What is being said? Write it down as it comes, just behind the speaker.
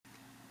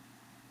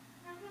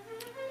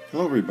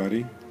Hello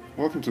everybody,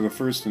 welcome to the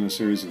first in a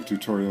series of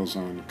tutorials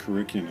on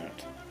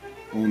Curricunet,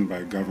 owned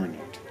by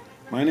GovernNet.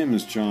 My name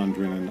is John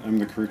Drinnan, I'm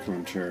the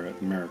Curriculum Chair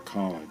at Merritt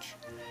College.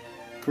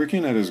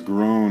 Curricunet has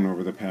grown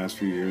over the past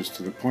few years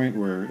to the point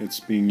where it's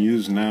being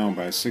used now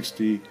by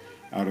 60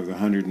 out of the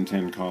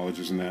 110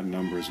 colleges, and that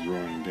number is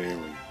growing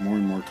daily. More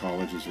and more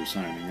colleges are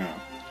signing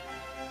up.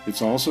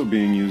 It's also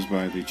being used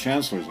by the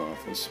Chancellor's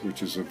Office,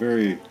 which is a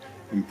very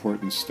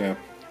important step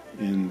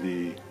in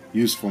the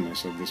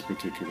usefulness of this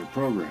particular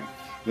program.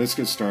 Let's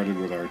get started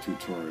with our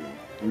tutorial.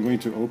 I'm going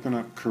to open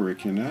up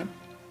Curricunet,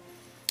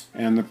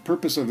 and the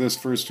purpose of this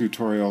first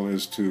tutorial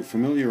is to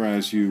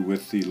familiarize you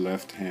with the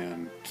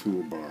left-hand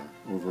toolbar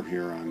over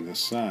here on this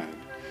side.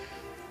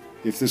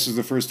 If this is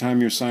the first time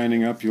you're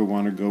signing up, you'll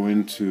want to go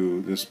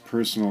into this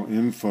personal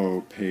info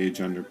page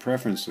under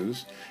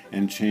Preferences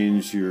and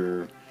change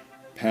your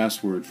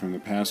password from the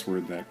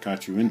password that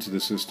got you into the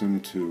system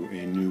to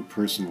a new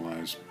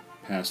personalized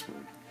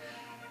password.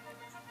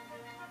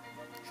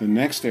 The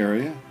next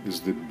area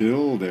is the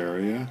Build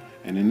area,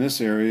 and in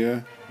this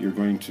area you're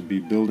going to be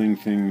building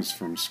things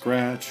from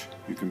scratch.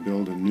 You can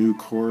build a new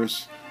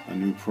course, a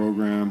new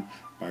program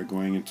by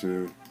going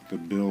into the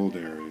Build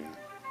area.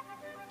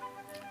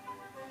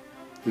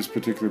 This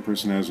particular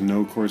person has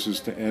no courses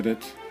to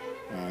edit.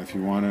 If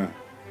you want to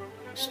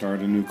start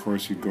a new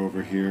course, you'd go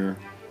over here,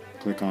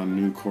 click on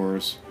New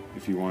Course.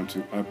 If you want to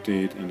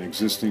update an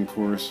existing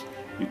course,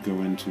 you'd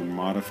go into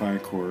Modify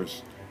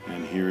Course,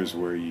 and here's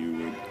where you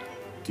would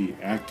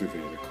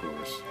deactivate a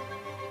course.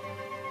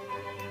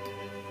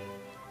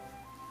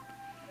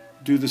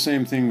 Do the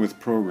same thing with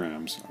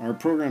programs. Our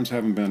programs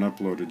haven't been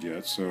uploaded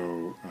yet,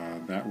 so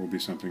that will be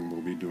something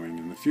we'll be doing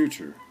in the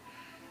future.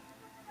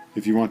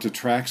 If you want to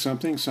track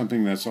something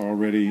that's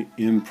already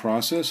in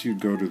process,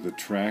 you'd go to the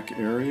Track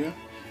area,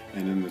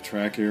 and in the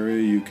Track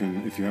area you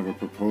can, if you have a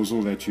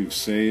proposal that you've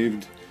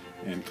saved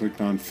and clicked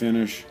on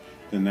Finish,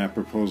 then that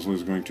proposal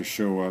is going to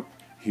show up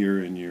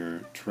here in your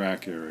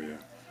Track area.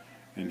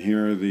 And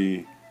here are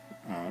the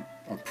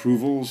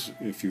approvals.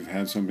 If you've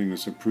had something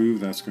that's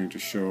approved, that's going to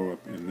show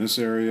up in this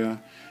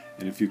area.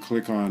 And if you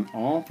click on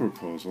All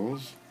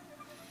Proposals,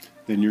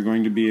 then you're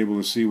going to be able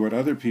to see what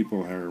other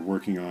people are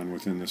working on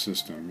within the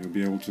system. You'll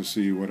be able to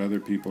see what other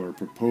people are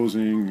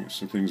proposing,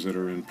 so things that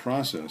are in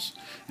process,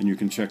 and you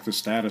can check the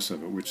status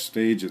of it, which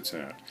stage it's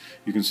at.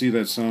 You can see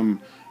that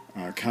some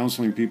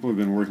counseling people have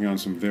been working on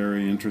some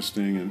very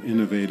interesting and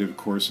innovative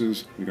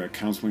courses. We've got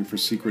counseling for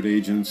secret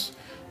agents,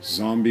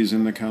 zombies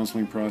in the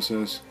counseling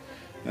process.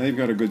 And they've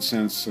got a good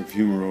sense of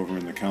humor over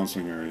in the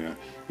counseling area.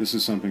 This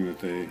is something that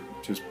they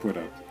just put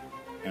up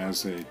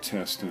as a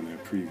test in a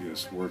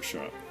previous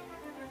workshop.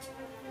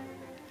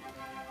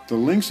 The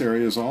links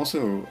area is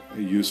also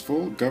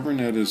useful.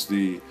 GovernNet is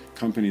the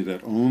company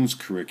that owns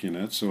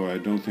Curricunet, so I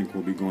don't think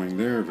we'll be going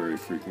there very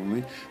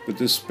frequently. But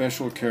this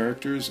special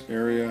characters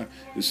area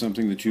is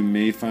something that you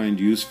may find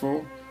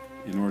useful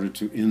in order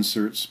to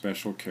insert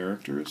special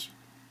characters.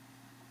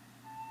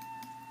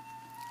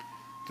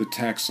 The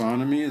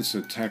taxonomy is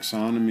a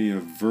taxonomy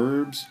of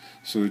verbs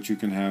so that you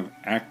can have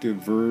active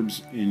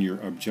verbs in your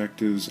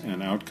objectives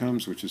and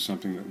outcomes, which is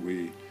something that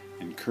we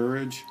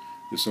encourage.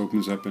 This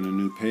opens up in a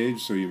new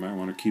page, so you might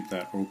want to keep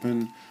that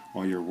open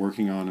while you're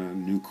working on a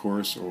new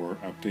course or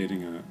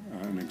updating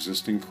an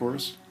existing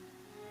course.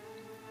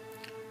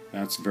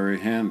 That's very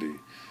handy.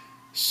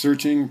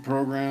 Searching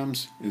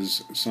programs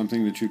is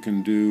something that you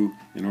can do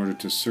in order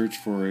to search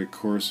for a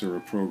course or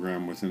a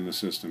program within the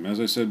system. As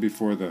I said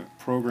before, the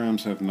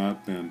programs have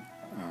not been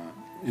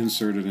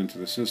inserted into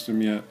the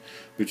system yet,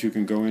 but you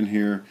can go in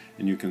here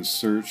and you can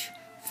search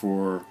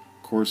for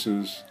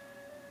courses,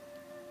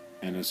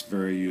 and it's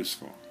very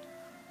useful.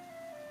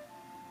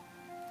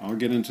 I'll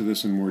get into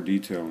this in more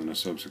detail in a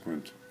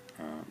subsequent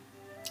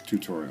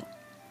tutorial.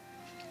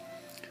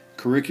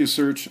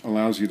 CurricuSearch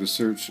allows you to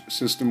search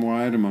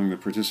system-wide among the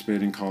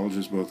participating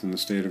colleges both in the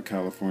state of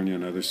California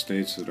and other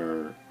states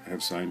that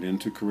have signed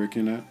into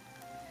Curricunet.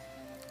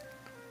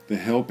 The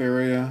Help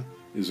area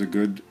is a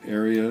good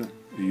area,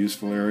 a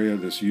useful area.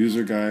 This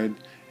user guide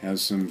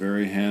has some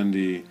very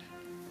handy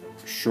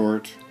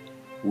short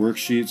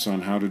worksheets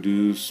on how to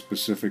do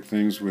specific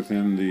things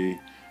within the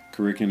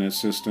Curricunet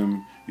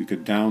system. You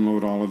could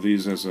download all of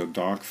these as a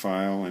doc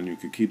file and you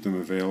could keep them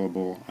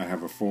available. I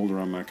have a folder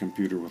on my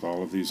computer with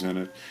all of these in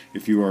it.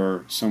 If you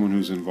are someone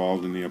who's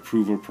involved in the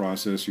approval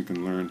process, you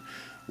can learn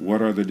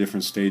what are the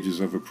different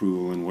stages of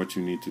approval and what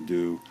you need to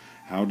do,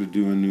 how to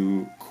do a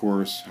new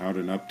course, how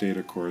to update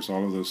a course.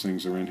 All of those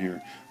things are in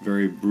here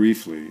very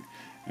briefly,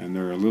 and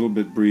they're a little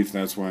bit brief.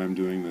 That's why I'm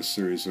doing this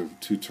series of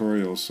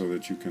tutorials, so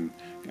that you can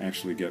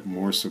actually get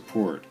more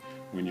support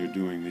when you're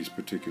doing these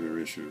particular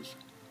issues.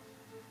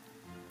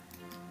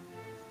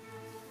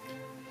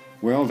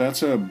 Well,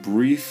 that's a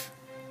brief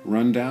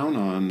rundown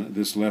on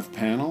this left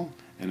panel,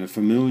 and it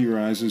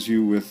familiarizes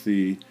you with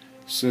the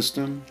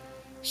system.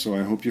 So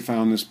I hope you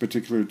found this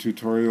particular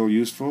tutorial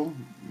useful.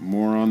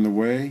 More on the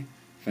way.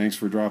 Thanks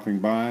for dropping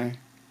by.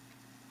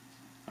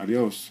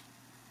 Adios.